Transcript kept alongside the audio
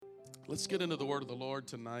Let's get into the word of the Lord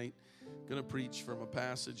tonight. I'm going to preach from a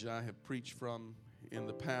passage I have preached from in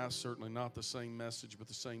the past. Certainly not the same message, but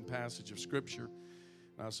the same passage of Scripture.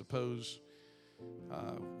 And I suppose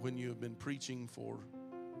when you have been preaching for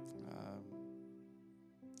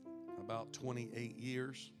about 28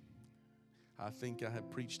 years, I think I have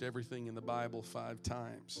preached everything in the Bible 5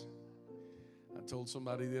 times. I told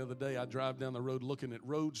somebody the other day I drive down the road looking at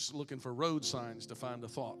roads, looking for road signs to find a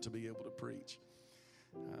thought to be able to preach.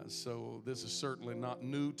 So this is certainly not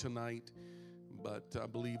new tonight, but I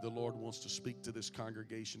believe the Lord wants to speak to this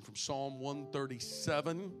congregation from Psalm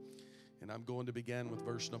 137. And I'm going to begin with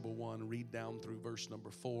verse number 1, read down through verse number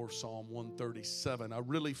 4, Psalm 137. I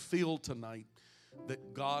really feel tonight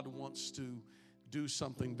that God wants to do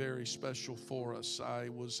something very special for us. I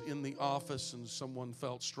was in the office and someone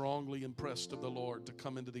felt strongly impressed of the Lord to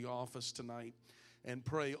come into the office tonight and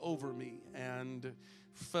pray over me, and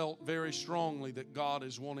felt very strongly that God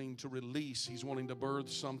is wanting to release. He's wanting to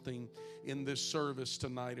birth something in this service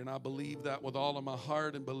tonight. And I believe that with all of my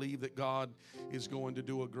heart, and believe that God is going to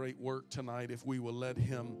do a great work tonight if we will let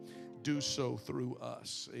Him do so through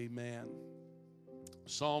us. Amen.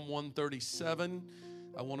 Psalm 137,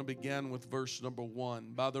 I want to begin with verse number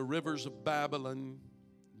 1. By the rivers of Babylon,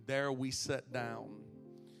 there we sat down.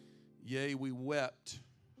 Yea, we wept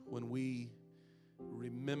when we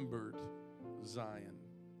remembered Zion.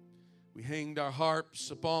 We hanged our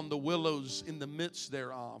harps upon the willows in the midst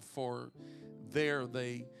thereof, for there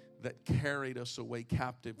they that carried us away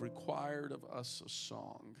captive required of us a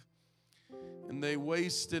song. And they that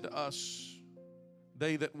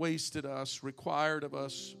wasted us required of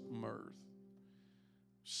us mirth,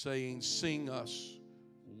 saying, sing us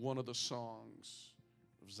one of the songs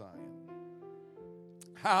of Zion.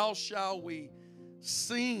 How shall we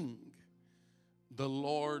sing the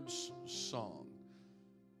Lord's song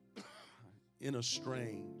in a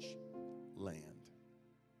strange land?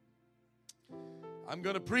 I'm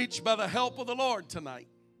going to preach by the help of the Lord tonight.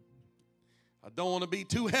 I don't want to be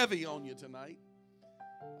too heavy on you tonight.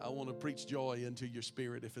 I want to preach joy into your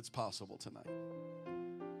spirit if it's possible tonight.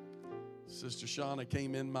 Sister Shauna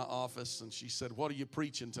came in my office and she said, what are you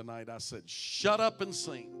preaching tonight? I said, shut up and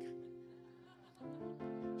sing.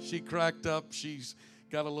 She cracked up. She's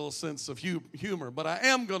got a little sense of humor. But I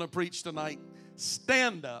am going to preach tonight,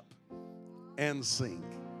 stand up and sing.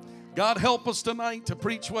 God, help us tonight to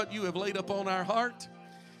preach what you have laid upon our heart.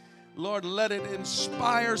 Lord, let it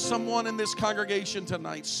inspire someone in this congregation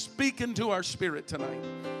tonight. Speak into our spirit tonight.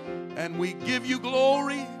 And we give you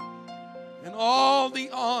glory and all the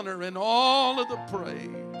honor and all of the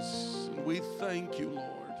praise. And we thank you, Lord.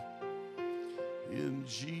 In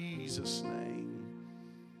Jesus' name,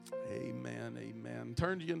 amen, amen.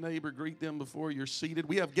 Turn to your neighbor, greet them before you're seated.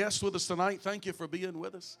 We have guests with us tonight. Thank you for being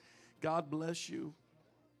with us. God bless you.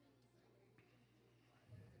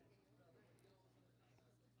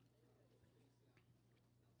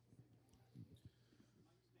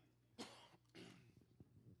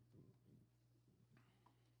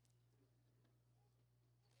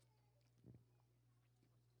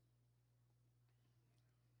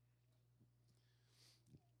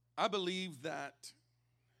 I believe that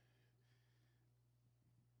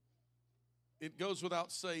it goes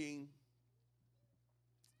without saying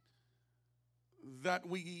that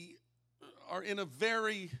we are in a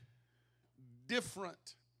very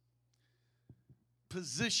different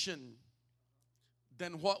position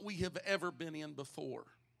than what we have ever been in before.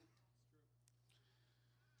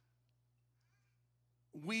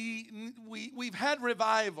 We've had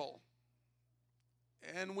revival,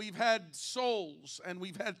 and we've had souls, and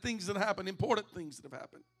we've had things that happen, important things that have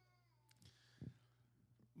happened.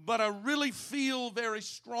 But I really feel very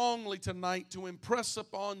strongly tonight to impress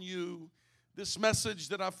upon you this message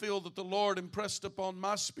that I feel that the Lord impressed upon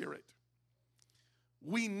my spirit.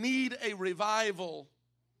 We need a revival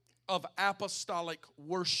of apostolic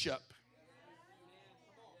worship.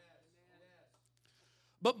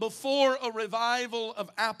 But before a revival of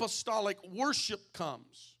apostolic worship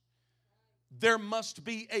comes, there must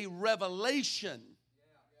be a revelation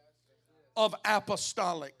of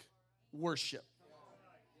apostolic worship.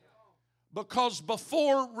 Because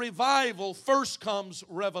before revival, first comes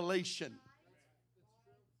revelation.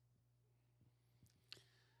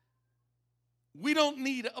 We don't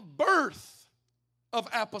need a birth of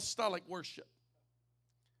apostolic worship.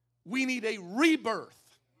 We need a rebirth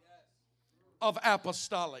of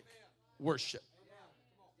apostolic worship.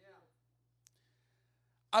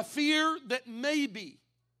 I fear that maybe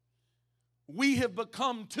we have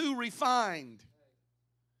become too refined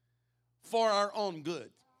for our own good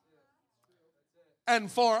and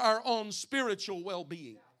for our own spiritual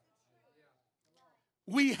well-being.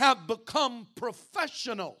 We have become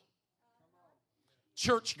professional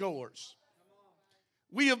churchgoers.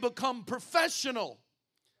 We have become professional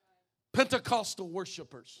Pentecostal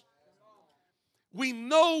worshipers. We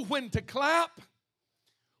know when to clap,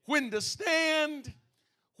 when to stand,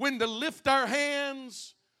 when to lift our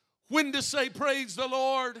hands, when to say praise the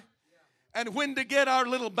Lord, and when to get our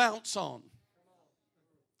little bounce on.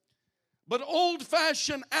 But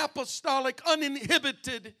old-fashioned, apostolic,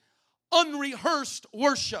 uninhibited, unrehearsed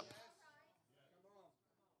worship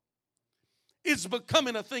is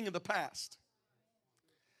becoming a thing of the past.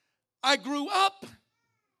 I grew up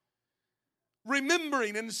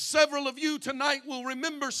remembering, and several of you tonight will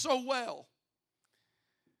remember so well,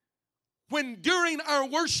 when during our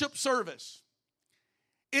worship service,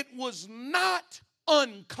 it was not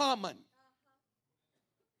uncommon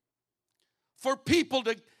for people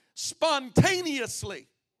to spontaneously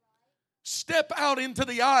step out into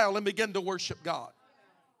the aisle and begin to worship God.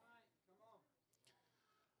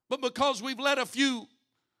 But because we've let a few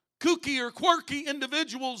kooky or quirky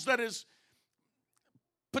individuals that has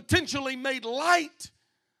potentially made light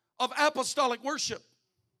of apostolic worship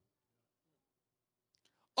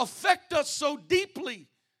affect us so deeply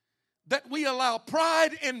that we allow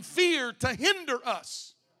pride and fear to hinder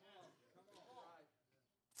us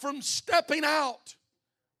from stepping out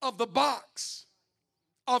of the box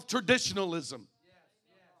of traditionalism.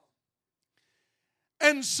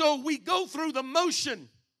 And so we go through the motion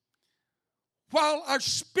while our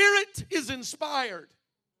spirit is inspired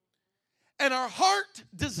and our heart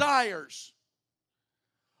desires,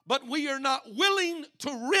 but we are not willing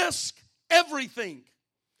to risk everything,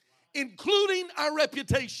 including our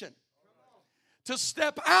reputation, to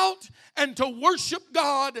step out and to worship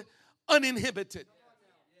God uninhibited.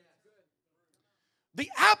 The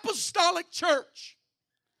apostolic church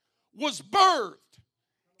was birthed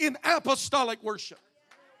in apostolic worship.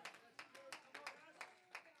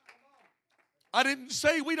 I didn't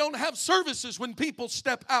say we don't have services when people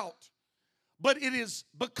step out, but it is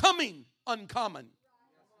becoming uncommon.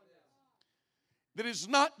 That is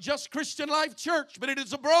not just Christian Life Church, but it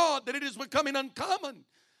is abroad that it is becoming uncommon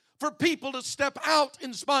for people to step out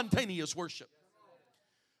in spontaneous worship.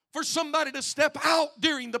 For somebody to step out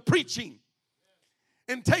during the preaching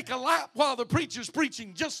and take a lap while the preacher's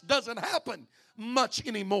preaching just doesn't happen much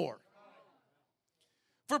anymore.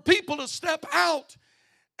 For people to step out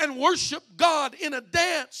and worship God in a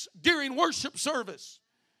dance during worship service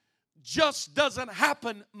just doesn't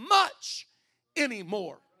happen much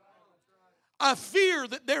anymore. I fear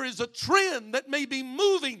that there is a trend that may be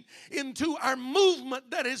moving into our movement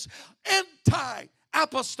that is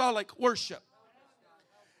anti-apostolic worship.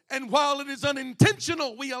 And while it is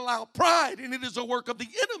unintentional, we allow pride, and it is a work of the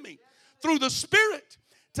enemy through the Spirit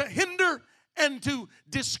to hinder and to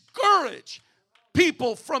discourage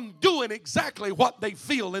people from doing exactly what they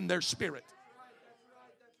feel in their spirit.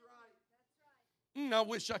 I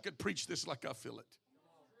wish I could preach this like I feel it.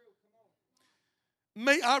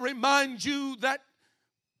 May I remind you that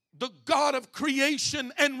the God of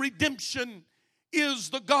creation and redemption is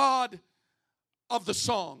the God of the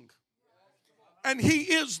song. And He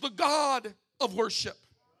is the God of worship.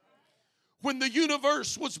 When the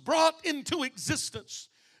universe was brought into existence,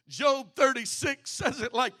 Job 36 says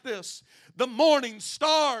it like this: the morning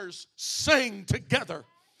stars sang together,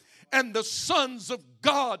 and the sons of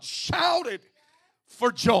God shouted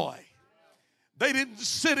for joy. They didn't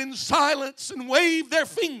sit in silence and wave their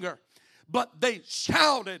finger, but they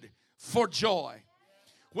shouted for joy.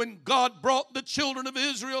 When God brought the children of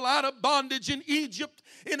Israel out of bondage in Egypt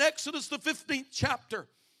in Exodus the 15th chapter,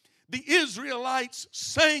 the Israelites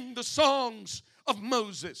sang the songs of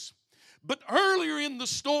Moses. But earlier in the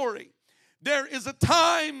story, there is a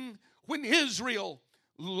time when Israel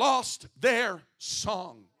lost their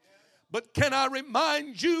song. But can I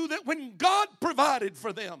remind you that when God provided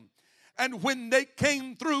for them, and when they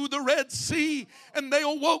came through the Red Sea and they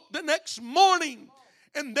awoke the next morning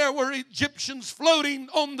and there were Egyptians floating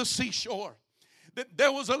on the seashore, that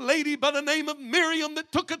there was a lady by the name of Miriam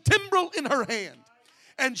that took a timbrel in her hand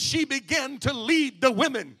and she began to lead the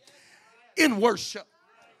women in worship.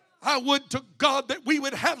 I would to God that we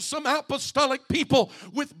would have some apostolic people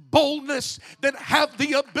with boldness that have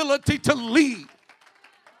the ability to lead.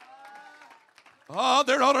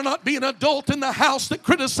 There ought to not be an adult in the house that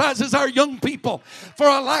criticizes our young people for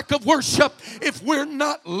a lack of worship if we're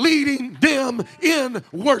not leading them in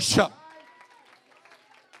worship.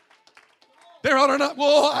 There ought to not,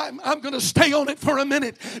 well, I'm going to stay on it for a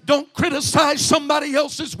minute. Don't criticize somebody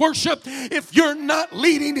else's worship if you're not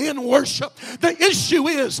leading in worship. The issue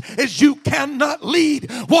is you cannot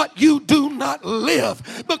lead what you do not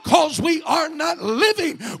live, because we are not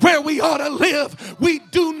living where we ought to live. We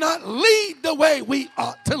do not lead the way we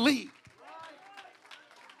ought to lead.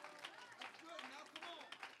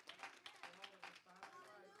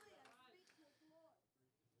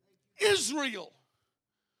 Israel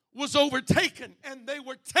was overtaken, and they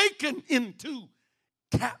were taken into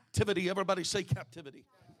captivity. Everybody say captivity.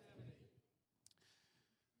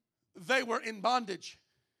 They were in bondage,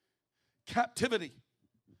 captivity.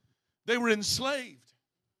 They were enslaved.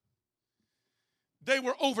 They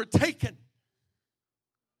were overtaken.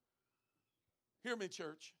 Hear me,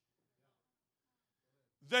 church.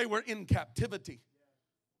 They were in captivity.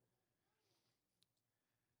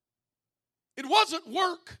 It wasn't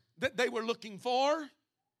work that they were looking for.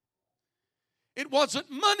 It wasn't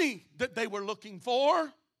money that they were looking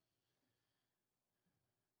for.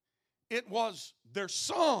 It was their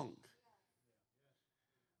song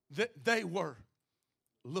that they were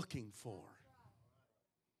looking for.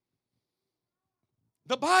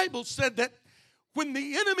 The Bible said that when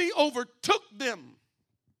the enemy overtook them,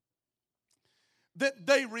 that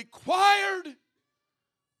they required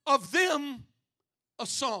of them a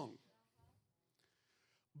song.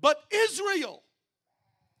 But Israel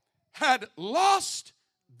had lost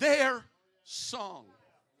their song.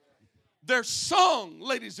 Their song,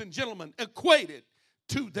 ladies and gentlemen, equated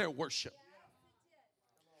to their worship.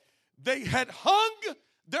 They had hung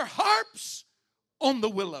their harps on the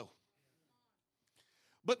willow.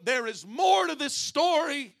 But there is more to this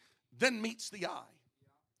story than meets the eye.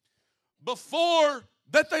 Before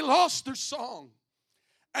that they lost their song,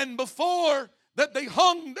 and before that they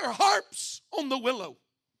hung their harps on the willow,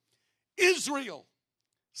 Israel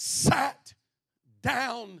sat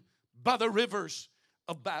down by the rivers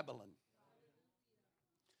of Babylon.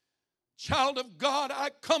 Child of God,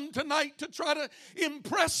 I come tonight to try to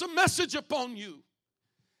impress a message upon you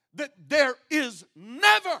that there is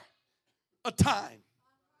never a time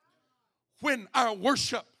when our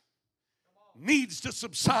worship needs to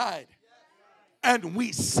subside and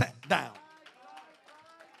we sit down.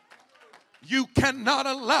 You cannot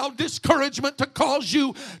allow discouragement to cause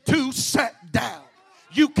you to sit down.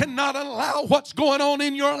 You cannot allow what's going on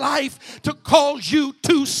in your life to cause you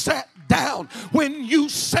to sit down. When you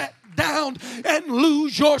sit down and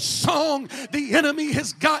lose your song, the enemy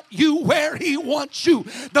has got you where he wants you.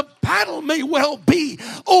 The battle may well be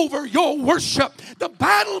over your worship. The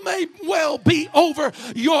battle may well be over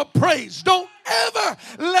your praise. Don't ever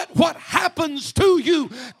let what happens to you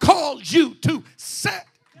cause you to sit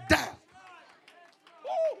down.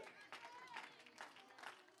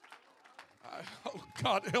 Oh,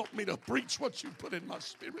 God, help me to preach what you put in my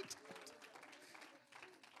spirit.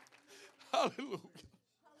 Hallelujah.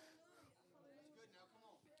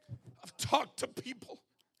 I've talked to people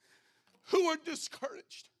who are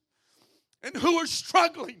discouraged and who are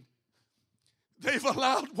struggling. They've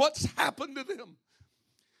allowed what's happened to them,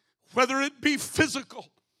 whether it be physical,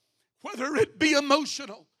 whether it be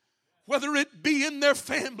emotional, whether it be in their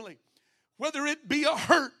family, whether it be a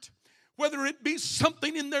hurt, whether it be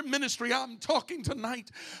something in their ministry. I'm talking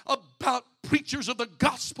tonight about preachers of the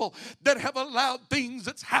gospel that have allowed things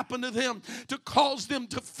that's happened to them to cause them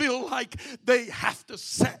to feel like they have to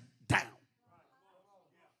sit down.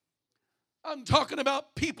 I'm talking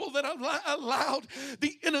about people that have allowed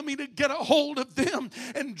the enemy to get a hold of them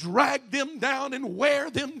and drag them down and wear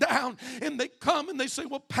them down. And they come and they say,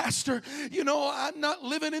 well, Pastor, you know, I'm not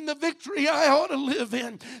living in the victory I ought to live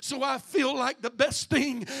in. So I feel like the best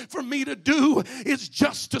thing for me to do is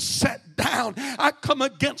just to sit down. I come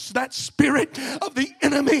against that spirit of the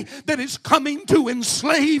enemy that is coming to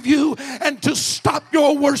enslave you and to stop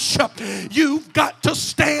your worship. You've got to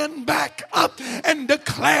stand back up and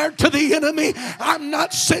declare to the enemy, I'm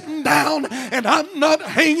not sitting down and I'm not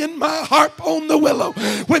hanging my harp on the willow.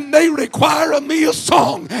 When they require of me a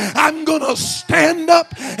song, I'm going to stand up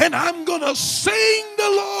and I'm going to sing the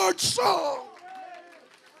Lord's song.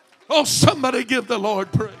 Oh, somebody give the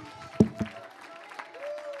Lord praise.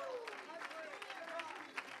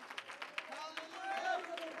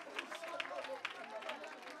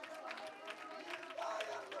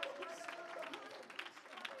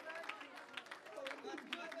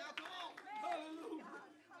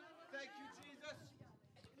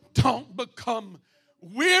 Don't become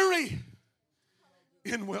weary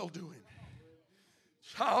in well-doing.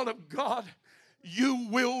 Child of God, you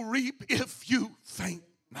will reap if you faint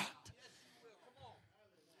not.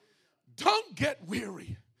 Don't get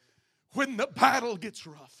weary when the battle gets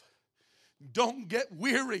rough. Don't get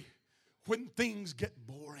weary when things get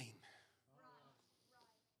boring.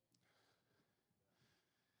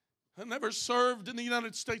 I never served in the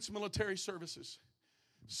United States military services.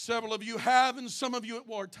 Several of you have, and some of you at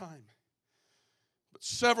wartime. But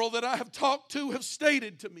several that I have talked to have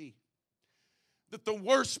stated to me that the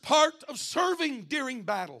worst part of serving during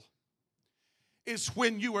battle is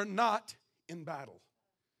when you are not in battle.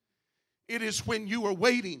 It is when you are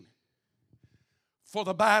waiting for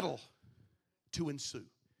the battle to ensue.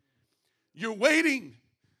 You're waiting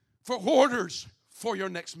for orders for your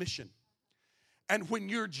next mission. And when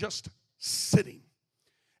you're just sitting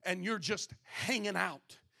and you're just hanging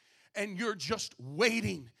out and you're just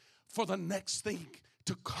waiting for the next thing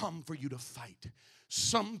to come for you to fight.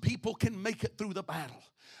 Some people can make it through the battle,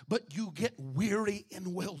 but you get weary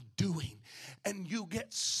in well-doing and you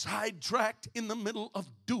get sidetracked in the middle of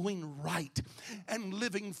doing right and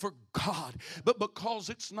living for God. But because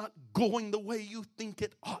it's not going the way you think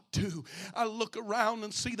it ought to, I look around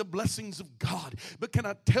and see the blessings of God. But can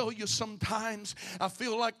I tell you, sometimes I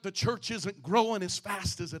feel like the church isn't growing as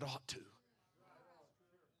fast as it ought to.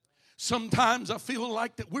 Sometimes I feel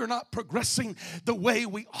like that we're not progressing the way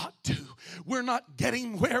we ought to. We're not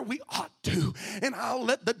getting where we ought to. And I'll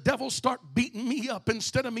let the devil start beating me up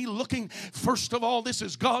instead of me looking, first of all, this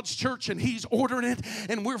is God's church and He's ordering it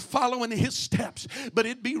and we're following His steps. But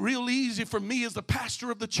it'd be real easy for me as the pastor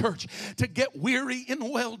of the church to get weary in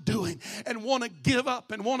well-doing and want to give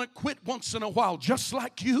up and want to quit once in a while. Just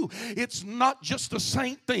like you, it's not just a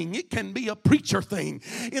saint thing. It can be a preacher thing.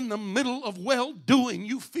 In the middle of well-doing,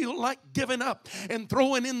 you feel like giving up and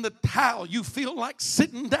throwing in the towel. You feel like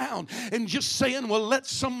sitting down and just saying, well, let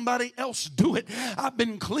somebody else do it. I've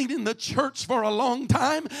been cleaning the church for a long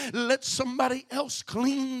time. Let somebody else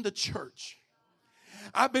clean the church.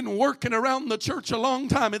 I've been working around the church a long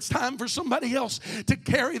time. It's time for somebody else to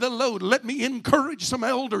carry the load. Let me encourage some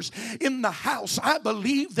elders in the house. I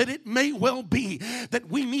believe that it may well be that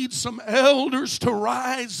we need some elders to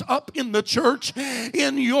rise up in the church,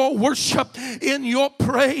 in your worship, in your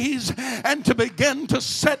praise, and to begin to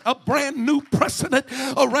set a brand new precedent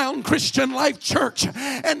around Christian Life Church,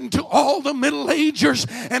 and to all the middle-agers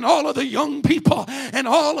and all of the young people and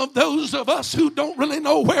all of those of us who don't really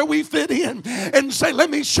know where we fit in, and say, let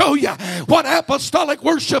me show you what apostolic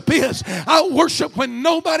worship is. I'll worship when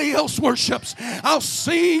nobody else worships. I'll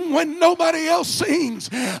sing when nobody else sings.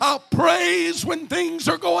 I'll praise when things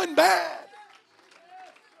are going bad.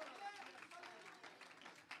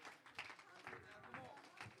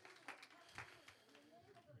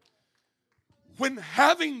 When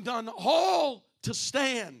having done all to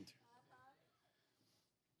stand,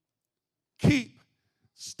 keep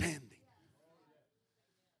standing.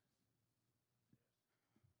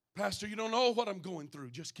 Pastor, you don't know what I'm going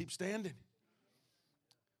through. Just keep standing.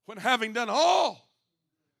 When having done all,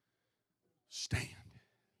 stand.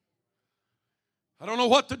 I don't know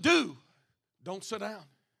what to do. Don't sit down.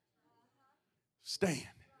 Stand.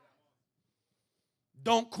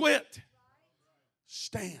 Don't quit.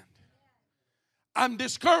 Stand. I'm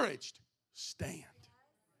discouraged. Stand.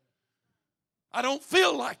 I don't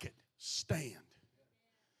feel like it. Stand.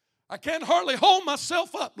 I can't hardly hold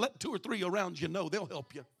myself up. Let 2 or 3 around you know. They'll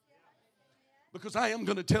help you. Because I am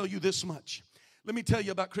going to tell you this much. Let me tell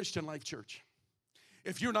you about Christian Life Church.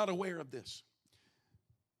 If you're not aware of this.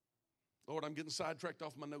 Lord, I'm getting sidetracked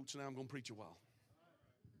off my notes now. I'm going to preach a while.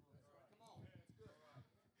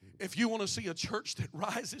 If you want to see a church that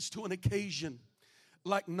rises to an occasion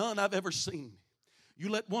like none I've ever seen, you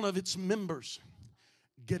let one of its members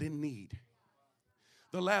get in need.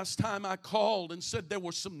 The last time I called and said there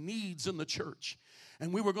were some needs in the church,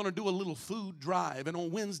 and we were going to do a little food drive. And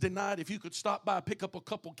on Wednesday night, if you could stop by, pick up a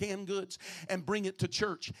couple canned goods and bring it to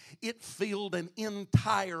church. It filled an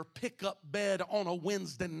entire pickup bed on a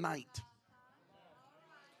Wednesday night.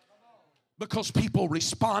 Because people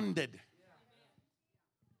responded.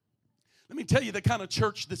 Let me tell you the kind of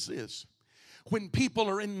church this is. When people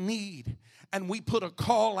are in need and we put a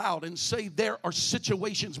call out and say there are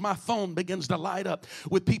situations, my phone begins to light up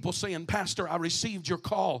with people saying, Pastor, I received your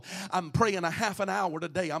call. I'm praying a half an hour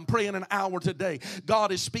today. I'm praying an hour today.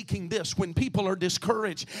 God is speaking this. When people are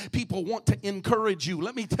discouraged, people want to encourage you.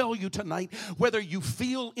 Let me tell you tonight, whether you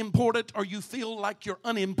feel important or you feel like you're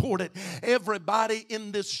unimportant, everybody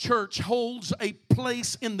in this church holds a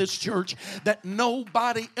place in this church that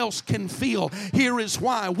nobody else can fill. Here is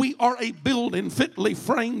why. We are a building fitly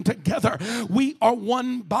framed together. We are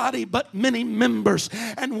one body but many members,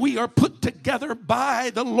 and we are put together by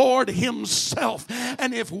the Lord Himself.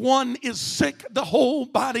 And if one is sick, the whole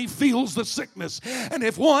body feels the sickness. And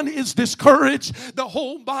if one is discouraged, the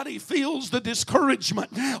whole body feels the discouragement.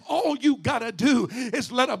 All you got to do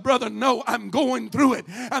is let a brother know, I'm going through it.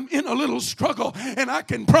 I'm in a little struggle. And I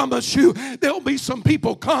can promise you there'll be some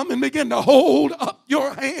people come and begin to hold up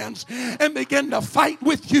your hands and begin to fight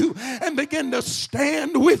with you and begin to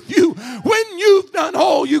stand with you when you've done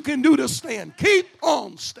all you can do to stand. Keep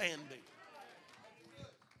on standing.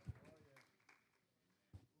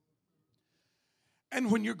 And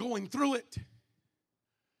when you're going through it,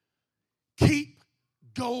 keep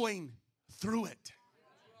going through it.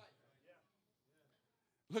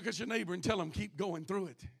 Look at your neighbor and tell him, keep going through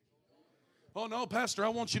it. Oh no, Pastor, I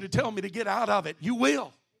want you to tell me to get out of it. You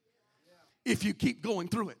will if you keep going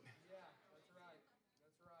through it.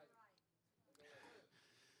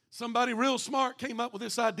 Somebody real smart came up with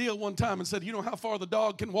this idea one time and said, you know how far the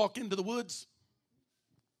dog can walk into the woods?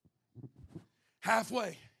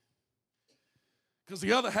 Halfway. Because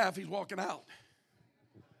the other half he's walking out.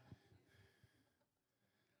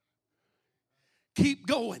 Keep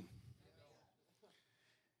going.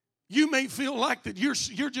 You may feel like that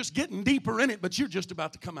you're just getting deeper in it, but you're just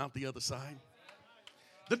about to come out the other side.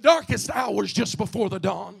 The darkest hours just before the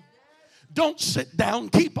dawn. Don't sit down.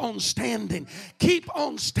 Keep on standing. Keep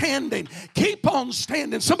on standing. Keep on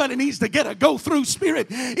standing. Somebody needs to get a go-through spirit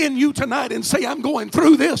in you tonight and say, I'm going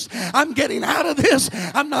through this. I'm getting out of this.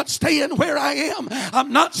 I'm not staying where I am.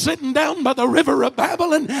 I'm not sitting down by the river of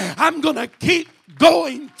Babylon. I'm going to keep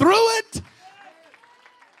going through it.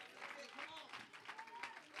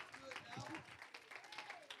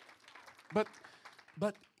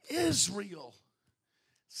 But Israel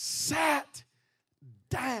sat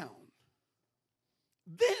down.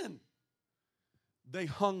 Then they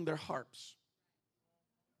hung their harps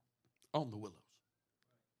on the willows.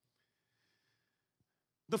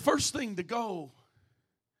 The first thing to go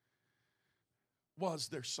was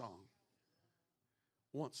their song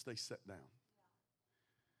once they sat down.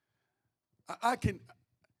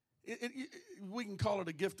 We can call it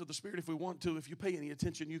a gift of the Spirit if we want to. If you pay any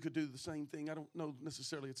attention, you could do the same thing. I don't know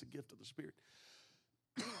necessarily it's a gift of the Spirit.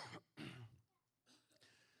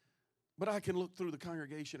 But I can look through the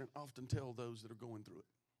congregation and often tell those that are going through it.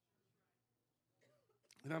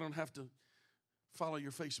 And I don't have to follow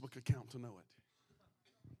your Facebook account to know it.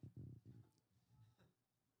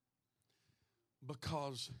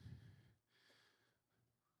 Because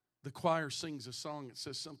the choir sings a song that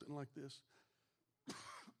says something like this.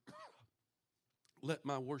 Let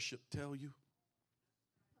my worship tell you.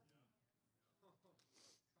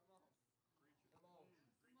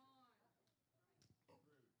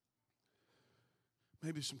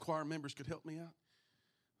 Maybe some choir members could help me out.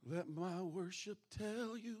 Let my worship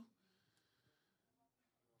tell you.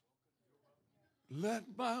 Let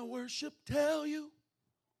my worship tell you.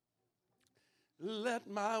 Let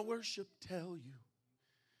my worship tell you.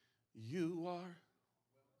 You are.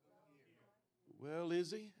 Well, is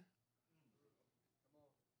he?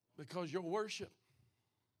 Because your worship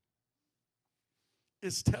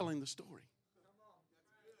is telling the story.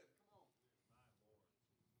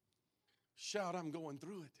 Shout, I'm going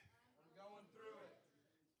through it.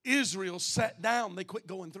 Israel sat down. They quit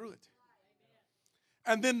going through it.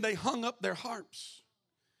 And then they hung up their harps.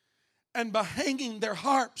 And by hanging their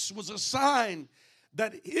harps was a sign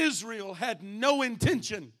that Israel had no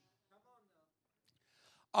intention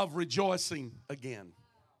of rejoicing again.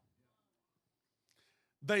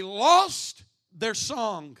 They lost their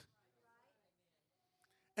song.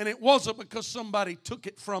 And it wasn't because somebody took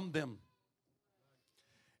it from them.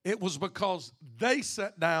 It was because they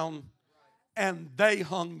sat down and they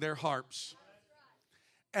hung their harps.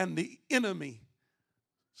 And the enemy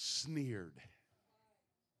sneered.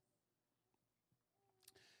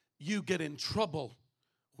 You get in trouble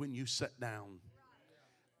when you sit down.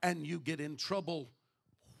 And you get in trouble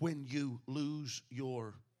when you lose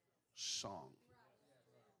your song.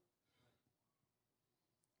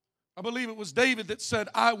 I believe it was David that said,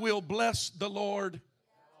 I will bless the Lord.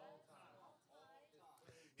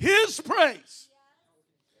 His praise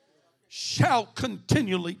shall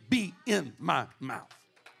continually be in my mouth.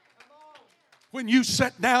 When you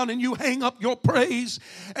sit down and you hang up your praise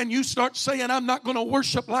and you start saying, I'm not going to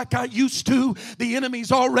worship like I used to, the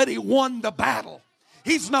enemy's already won the battle.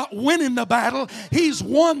 He's not winning the battle. He's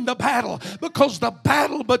won the battle, because the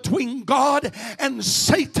battle between God and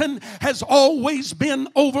Satan has always been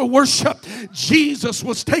over worship. Jesus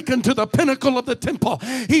was taken to the pinnacle of the temple.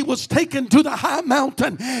 He was taken to the high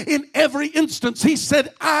mountain. In every instance, he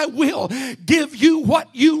said, I will give you what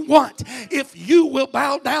you want if you will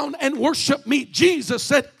bow down and worship me. Jesus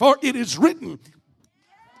said, for it is written.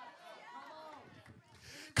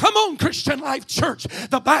 Come on, Christian Life Church.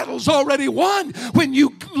 The battle's already won when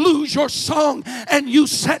you lose your song and you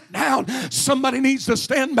sit down. Somebody needs to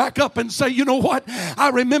stand back up and say, you know what? I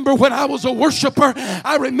remember when I was a worshiper.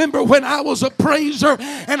 I remember when I was a praiser,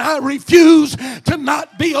 and I refuse to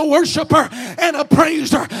not be a worshiper and a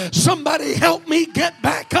praiser. Somebody help me get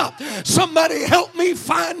back up. Somebody help me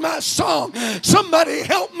find my song. Somebody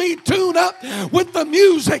help me tune up with the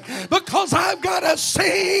music, because I've got to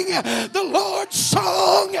sing the Lord's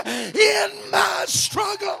song in my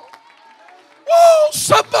struggle. Oh,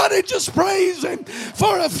 somebody just praise Him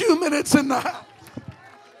for a few minutes in the house.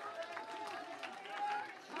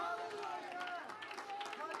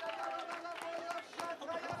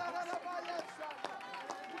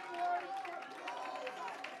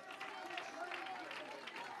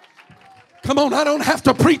 Come on, I don't have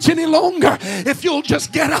to preach any longer. If you'll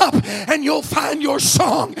just get up and you'll find your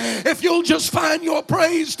song, if you'll just find your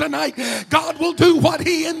praise tonight, God will do what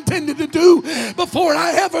He intended to do before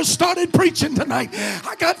I ever started preaching tonight.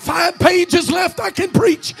 I got 5 pages left I can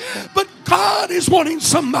preach, but God is wanting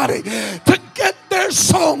somebody to get their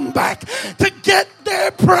song back, to get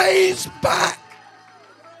their praise back,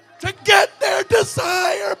 to get their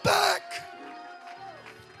desire back.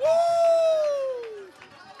 Woo!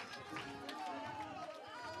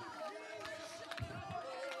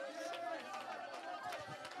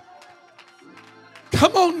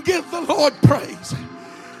 Come on, give the Lord praise.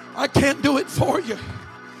 I can't do it for you.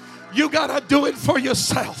 You got to do it for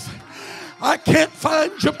yourself. I can't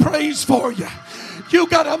find your praise for you. You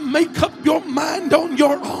got to make up your mind on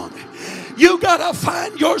your own. You got to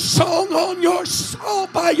find your song all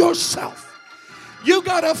by yourself. You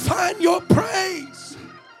got to find your praise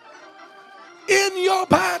in your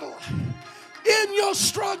battle, in your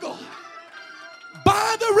struggle.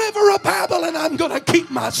 By the river of Babylon, I'm going to keep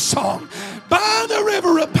my song. By the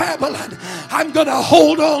river of Babylon, I'm going to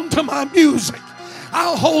hold on to my music.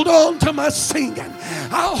 I'll hold on to my singing.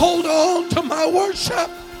 I'll hold on to my worship.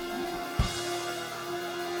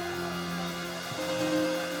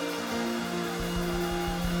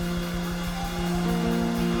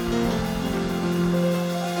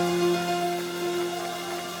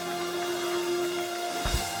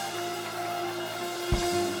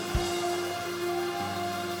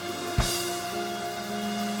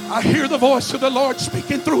 I hear the voice of the Lord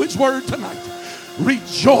speaking through His word tonight.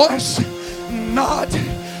 Rejoice not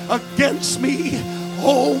against me,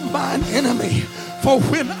 O mine enemy. For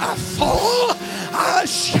when I fall, I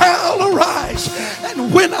shall arise.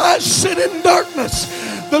 And when I sit in darkness,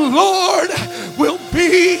 the Lord will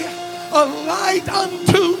be a light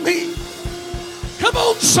unto me. Come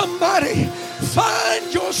on, somebody.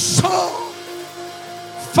 Find your song.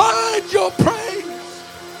 Find your praise.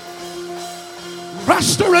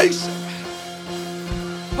 Restoration.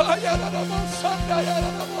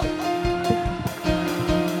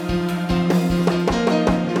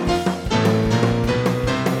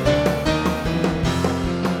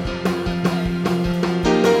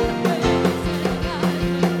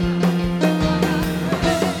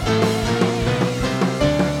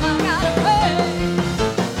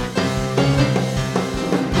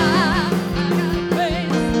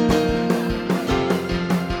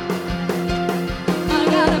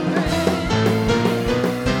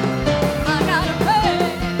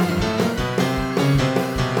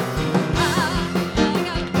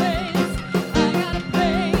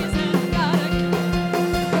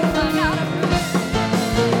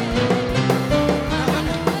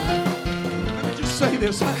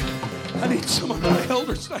 I need some of my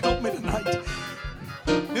elders to help me tonight.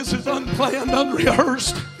 This is unplanned,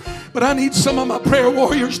 unrehearsed, but I need some of my prayer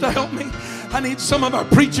warriors to help me. I need some of our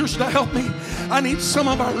preachers to help me. I need some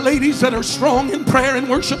of our ladies that are strong in prayer and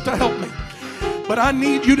worship to help me. But I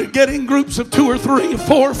need you to get in groups of 2 or 3 or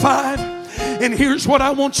 4 or 5. And here's what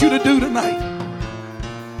I want you to do tonight.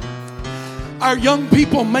 Our young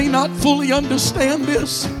people may not fully understand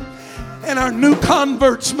this, and our new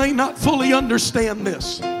converts may not fully understand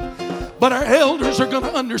this, but our elders are going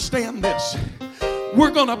to understand this.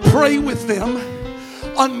 We're going to pray with them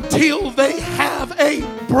until they have a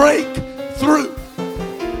breakthrough.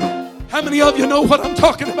 How many of you know what I'm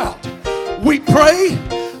talking about? We pray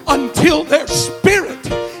until their spirit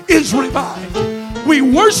is revived. We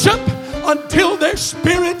worship until their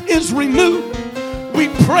spirit is renewed. We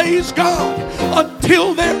praise God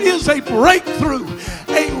until there is a breakthrough,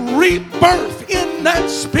 a rebirth in that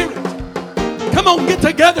spirit. Come on, get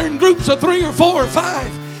together in groups of 3 or 4 or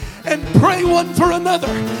 5 and pray one for another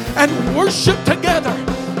and worship together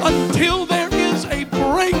until there is a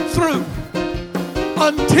breakthrough.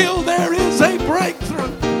 Until there is a breakthrough.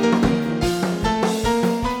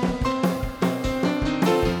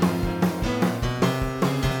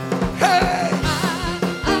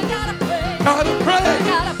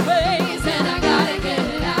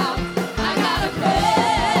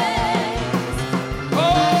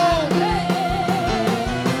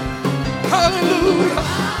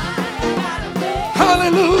 Hallelujah.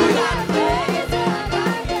 Hallelujah.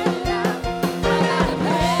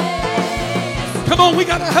 Come on, we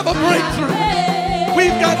got to have a breakthrough.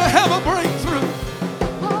 We've got to have a breakthrough.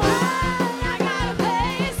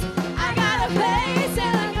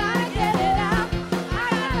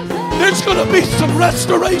 There's going to be some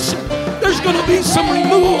restoration. There's going to be some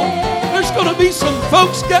renewal. There's going to be some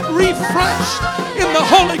folks get refreshed in the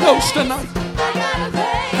Holy Ghost tonight.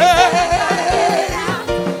 Hey!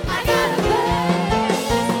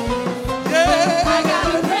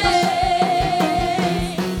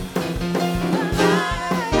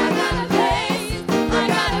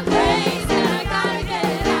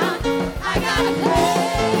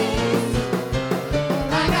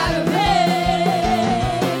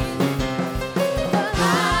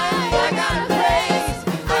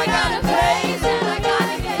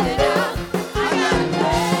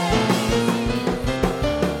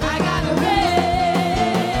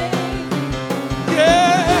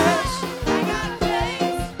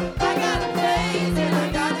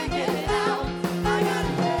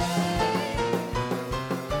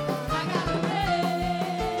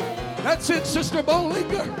 That's it, Sister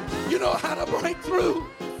Bowlinger. You know how to break through.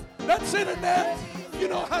 That's it, Annette. You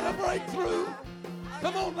know how to break through.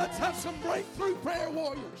 Come on, let's have some breakthrough prayer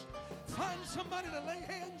warriors. Find somebody to lay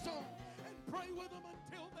hands on and pray with them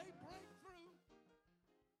until they break.